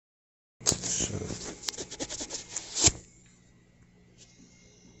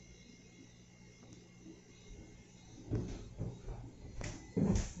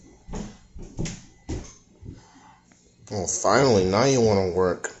Oh, finally, now you want to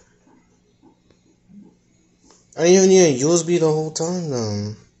work. I didn't even need a USB the whole time,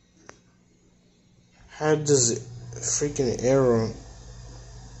 then. Had this freaking error.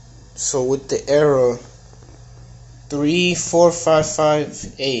 So with the error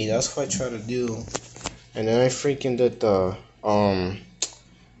 34558, that's what I tried to do. And then I freaking did the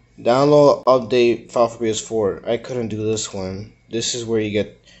download update file for PS4. I couldn't do this one. This is where you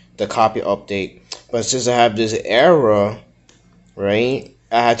get the copy update. But since I have this error, right,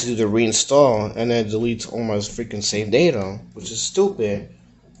 I had to do the reinstall, and then it deletes all my freaking saved data, which is stupid.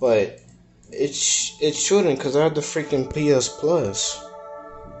 But it shouldn't, because I have the freaking PS Plus.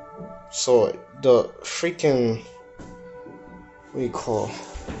 So the freaking, what do you call,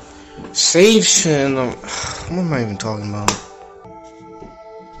 save shit. What am I even talking about?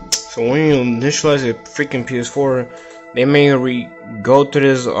 So when you initialize a freaking PS4, they may go to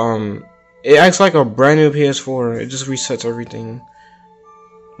this it acts like a brand new PS4. It just resets everything,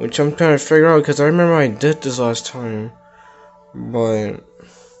 which I'm trying to figure out, because I remember I did this last time, but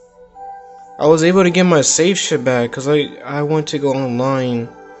I was able to get my save shit back because I went to go online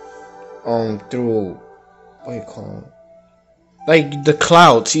through, what do you call it, like the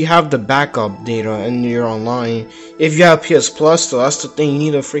clouds. You have the backup data and you're online. If you have PS Plus though, that's the thing, you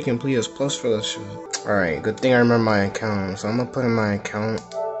need a freaking PS Plus for that shit. Alright, good thing I remember my account, so I'm gonna put in my account,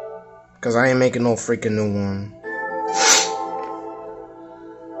 because I ain't making no freaking new one.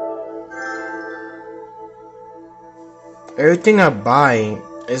 Everything I buy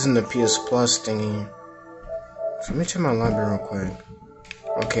isn't the PS Plus thingy. So let me check my library real quick.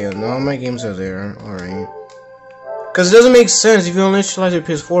 Okay, now my games are there. Alright. Because it doesn't make sense if you don't initialize your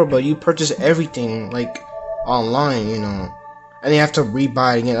PS4, but you purchase everything, like, online, you know, and you have to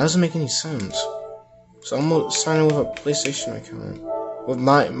rebuy it again. That doesn't make any sense. So I'm gonna sign in with a PlayStation account. With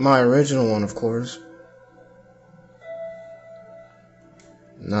my original one, of course.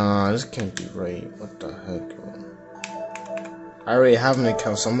 Nah, this can't be right. What the heck, bro? I already have an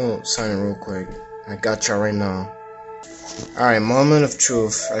account, so I'm gonna sign in real quick. I got y'all right now. Alright, moment of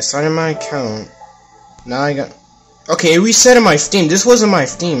truth. I signed in my account. Now I got... Okay, it resetted my Steam. This wasn't my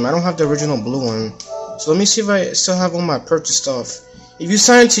Steam. I don't have the original blue one. So let me see if I still have all my purchase stuff. If you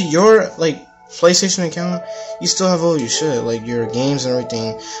sign into your, like, PlayStation account, you still have all your shit, like your games and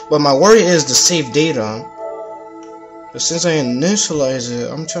everything. But my worry is the saved data. But since I initialize it,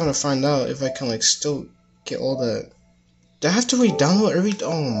 I'm trying to find out if I can, like, still get all that. Do I have to re-download everything?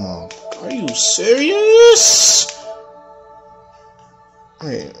 Oh my, are you serious?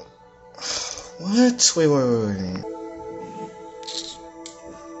 Wait. What? Wait.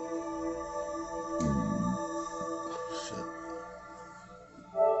 Shit.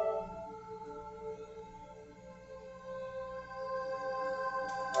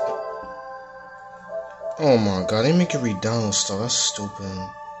 Oh my god, they make it re-download stuff. That's stupid.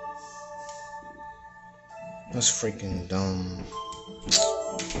 That's freaking dumb.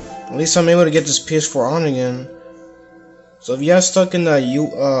 At least I'm able to get this PS4 on again. So if you guys stuck in the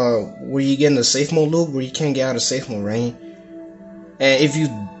where you get in the safe mode loop, where you can't get out of safe mode, right? And if you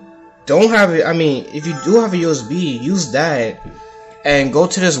don't have it, I mean, if you do have a USB, use that and go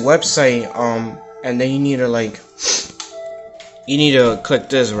to this website. And then you need to click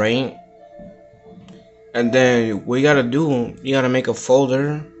this, right? And then what you gotta do, you gotta make a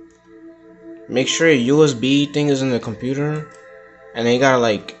folder. Make sure your USB thing is in the computer, and then you gotta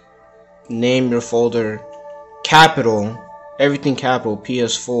like name your folder capital, everything capital,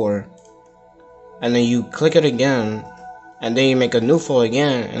 PS4, and then you click it again, and then you make a new folder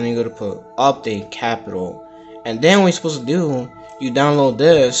again, and then you go to put update capital, and then what you're supposed to do, you download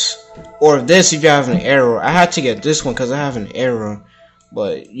this, or this if you have an error. I had to get this one because I have an error,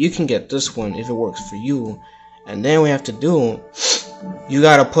 but you can get this one if it works for you. And then what you have to do, you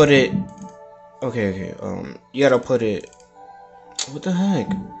gotta put it. Okay. You gotta put it. What the heck?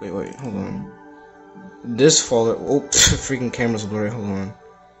 Wait. Hold on. This folder. Oh, freaking camera's blurry. Hold on.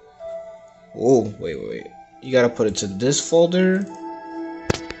 Oh, wait. You gotta put it to this folder.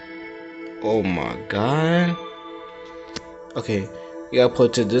 Oh my god. Okay, you gotta put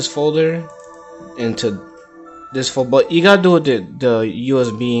it to this folder, into this folder. But you gotta do it the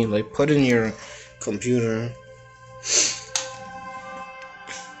USB. Like, put it in your computer.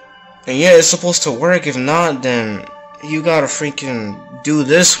 And yeah, it's supposed to work. If not, then you gotta freaking do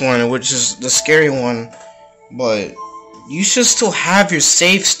this one, which is the scary one. But you should still have your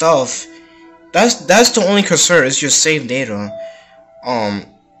saved stuff. That's the only concern, is your saved data.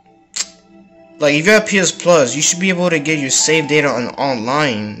 Like, if you have PS Plus, you should be able to get your saved data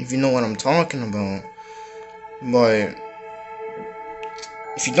online, if you know what I'm talking about. But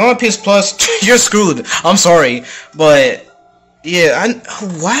If you don't have PS Plus, you're screwed. I'm sorry, but yeah,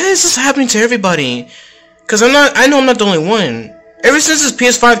 why is this happening to everybody? Cause I know I'm not the only one. Ever since this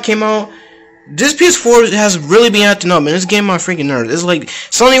PS5 came out, this PS4 has really been acting up, and it's getting my freaking nerves. It's like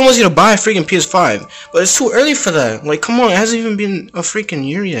somebody wants you to buy a freaking PS5, but it's too early for that. Like, come on, it hasn't even been a freaking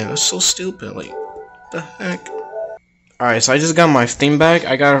year yet. It's so stupid. Like, what the heck? Alright, so I just got my Steam back.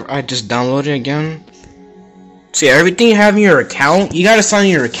 I just downloaded it again. See, everything you have in your account, you gotta sign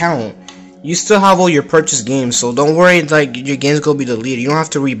in your account. You still have all your purchased games, so don't worry, like, your games gonna be deleted. You don't have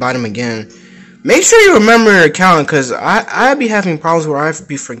to rebuy them again. Make sure you remember your account, because I be having problems where I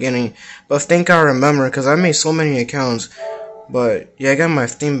be forgetting. But thank God I remember, because I made so many accounts. But, yeah, I got my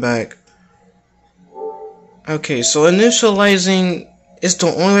Steam back. Okay, so initializing is the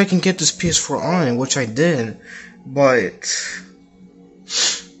only way I can get this PS4 on, which I did. But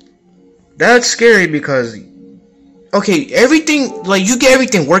that's scary because, okay, everything, like, you get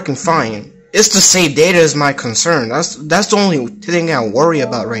everything working fine. It's the save data is my concern. That's the only thing I worry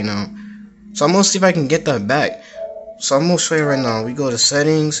about right now. So I'm gonna see if I can get that back. So I'm gonna show you right now. We go to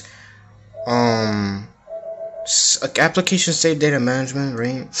settings, application save data management,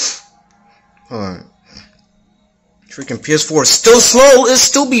 right? Hold on. Freaking PS4 is still slow. It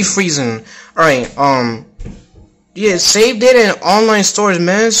still be freezing. All right. Yeah, save data in online storage.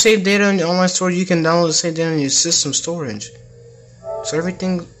 Manage save data in online storage. You can download the save data in your system storage. So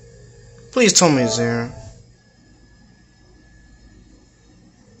everything. Please tell me it's there.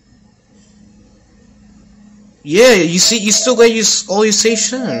 Yeah, you see, you still got all your safe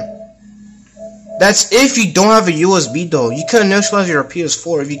shit. That's if you don't have a USB though. You can initialize your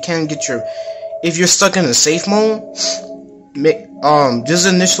PS4 if you can't get your. If you're stuck in a safe mode, just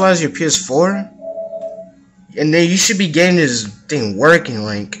initialize your PS4, and then you should be getting this thing working.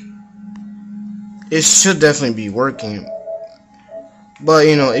 Like, it should definitely be working. But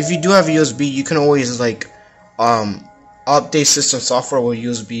you know, if you do have a USB, you can always like update system software with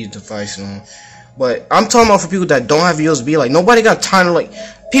USB device, you know. But I'm talking about for people that don't have USB. Like, nobody got time to, like,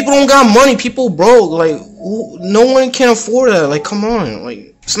 people don't got money. People broke. Like, no one can afford that. Like, come on.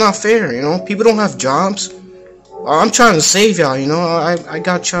 Like, it's not fair, you know. People don't have jobs. I'm trying to save y'all, you know. I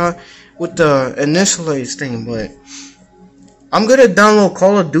got y'all with the initialize thing, but I'm gonna download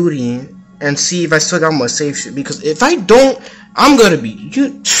Call of Duty and see if I still got my save shit. Because if I don't, I'm gonna be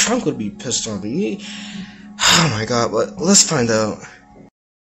pissed off. Oh my god. But let's find out.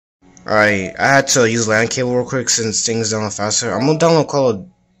 Alright, I had to use LAN cable real quick since things download faster. I'm gonna download Call of...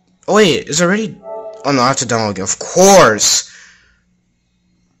 Oh wait, is it already... Oh no, I have to download again. Of course!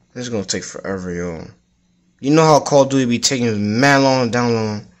 This is gonna take forever, yo. You know how Call of Duty be taking mad long to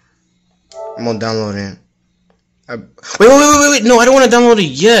download. I'm gonna download it. Wait. No, I don't want to download it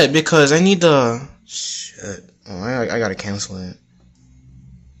yet because I need the... Shit. Oh, I gotta cancel it.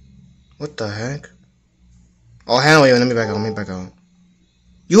 What the heck? Oh, hang on, wait, let me back out.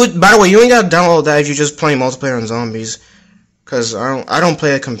 By the way, you ain't gotta download that if you're just playing multiplayer on zombies, cause I don't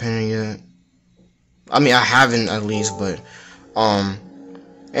play a companion yet. I mean, I haven't at least, but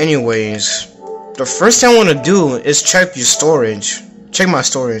anyways, the first thing I want to do is check your storage, check my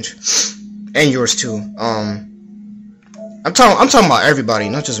storage, and yours too. I'm talking about everybody,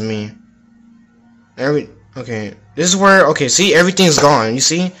 not just me. Okay, this is where see, everything's gone. You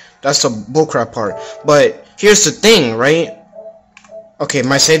see, that's the bullcrap part. But here's the thing, right? Okay,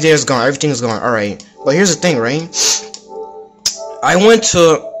 my save data is gone. Everything's gone. Alright. But here's the thing, right? I went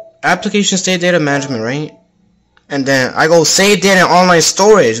to application save data management, right? And then I go save data in online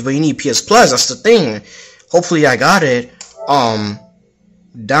storage, but you need PS Plus. That's the thing. Hopefully I got it.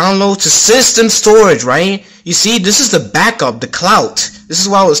 Download to system storage, right? You see, this is the backup, the clout. This is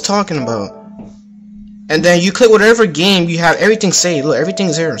what I was talking about. And then you click whatever game you have, everything saved. Look,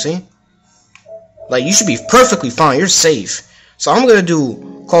 everything's here, see? Like, you should be perfectly fine. You're safe. So I'm gonna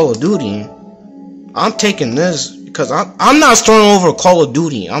do Call of Duty. I'm taking this because I'm not starting over Call of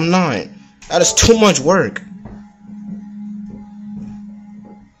Duty. I'm not. That is too much work.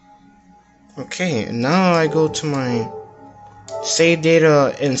 Okay, now I go to my save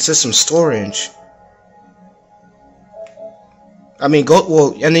data in system storage. I mean,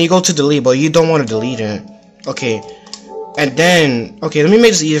 and then you go to delete, but you don't want to delete it. Okay, and then let me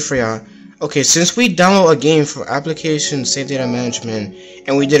make this easier for y'all. Okay, since we download a game from application save data management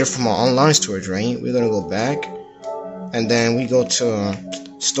and we did it from our online storage, right? We're gonna go back and then we go to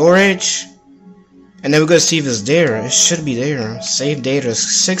storage and then we're gonna see if it's there. It should be there. Save data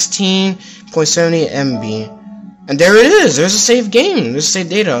 16.70 MB. And there it is. There's a save game. There's save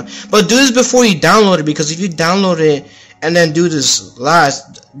data. But do this before you download it, because if you download it and then do this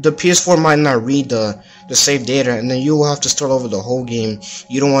last, the PS4 might not read the the save data, and then you will have to start over the whole game.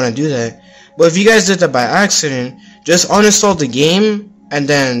 You don't want to do that. But if you guys did that by accident, just uninstall the game and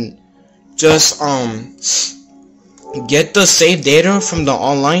then just get the save data from the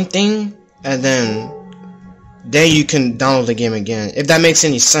online thing, and then you can download the game again, if that makes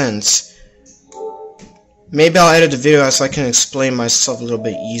any sense. Maybe I'll edit the video so I can explain myself a little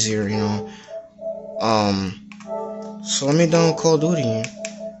bit easier, you know. So let me download Call of Duty,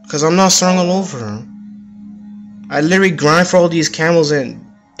 cause I'm not starting all over. I literally grind for all these camels, and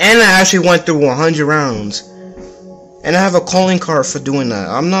I actually went through 100 rounds. And I have a calling card for doing that.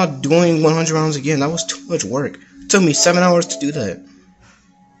 I'm not doing 100 rounds again. That was too much work. It took me 7 hours to do that.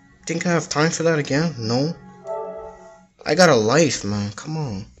 Think I have time for that again? No. I got a life, man. Come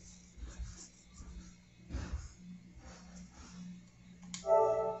on.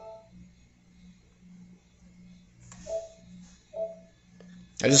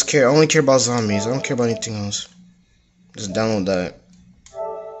 I only care about zombies. I don't care about anything else. Just download that.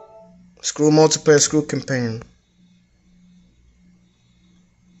 Screw multiplayer, screw campaign.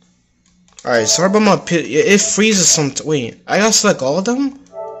 Alright, sorry about my it freezes sometimes. Wait, I gotta select all of them?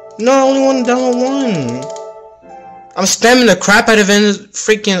 No, I only want to download one. I'm spamming the crap out of it.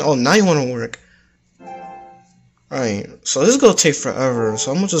 Freaking. Oh, now you want to work. Alright, so this is gonna take forever.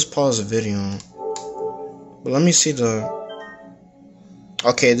 So I'm gonna just pause the video. But let me see the.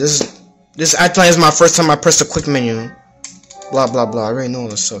 Okay, this acting like it's my first time I pressed the quick menu. Blah blah blah. I already know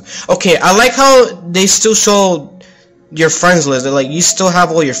this. So okay, I like how they still show your friends list. They're like, you still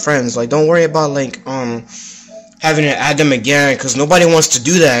have all your friends. Like, don't worry about like having to add them again, because nobody wants to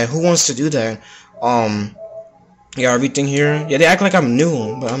do that. Who wants to do that? Yeah, everything here. Yeah, they act like I'm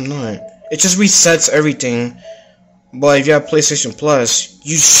new, but I'm not. It just resets everything. But if you have PlayStation Plus,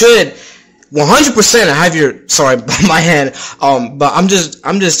 you should 100% have your. Sorry, my hand. But I'm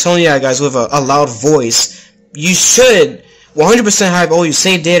just telling you guys with a loud voice. You should 100% have all your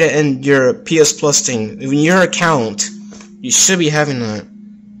save data and your PS Plus thing in your account. You should be having that.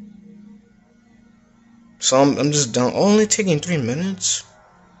 So I'm just done. Only taking 3 minutes?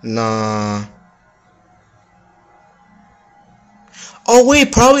 Nah. Oh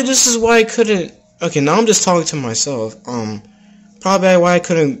wait, probably this is why I couldn't. Okay, now I'm just talking to myself. Probably why I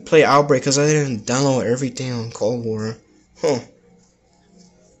couldn't play Outbreak, because I didn't download everything on Cold War. Huh.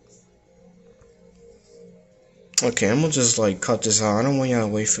 Okay, I'm gonna just like cut this out. I don't want y'all to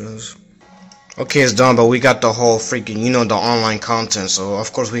wait for this. Okay, it's done, but we got the whole freaking, you know, the online content, so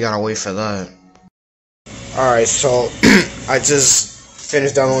of course we gotta wait for that. Alright, so I just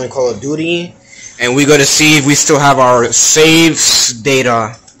finished downloading Call of Duty, and we gotta see if we still have our saves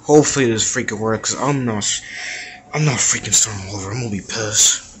data. Hopefully this freaking works. I'm not freaking starting over. I'm gonna be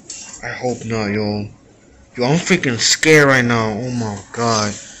pissed. I hope not, yo. Yo, I'm freaking scared right now. Oh my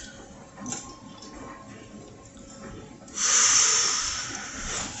god.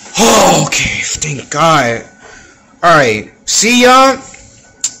 Oh, okay, thank God. Alright, see y'all?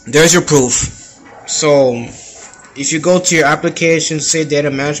 There's your proof. So, if you go to your application, save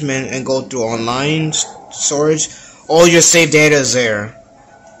data management, and go through online storage, all your saved data is there.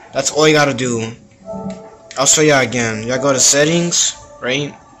 That's all you gotta do. I'll show y'all again. Y'all go to settings,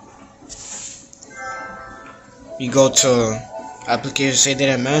 right? You go to application, save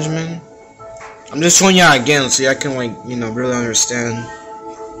data management. I'm just showing y'all again so y'all can, like, you know, really understand.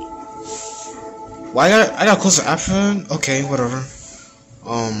 Why I got close to Africa? Okay, whatever.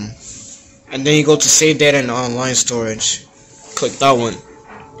 And then you go to save data and online storage. Click that one.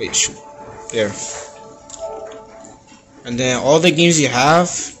 Wait, shoot. There. And then all the games you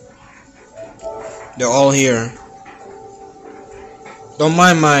have, they're all here. Don't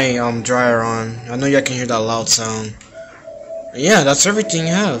mind my dryer on. I know y'all can hear that loud sound. And yeah, that's everything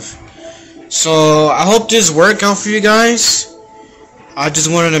you have. So I hope this worked out for you guys. I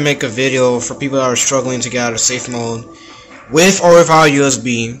just wanted to make a video for people that are struggling to get out of safe mode with or without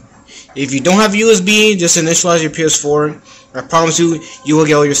USB. If you don't have USB, just initialize your PS4. I promise you, you will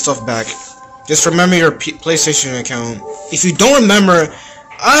get all your stuff back. Just remember your PlayStation account. If you don't remember,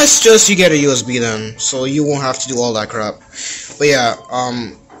 I suggest you get a USB then, so you won't have to do all that crap. But yeah,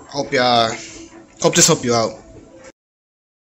 hope this helped you out.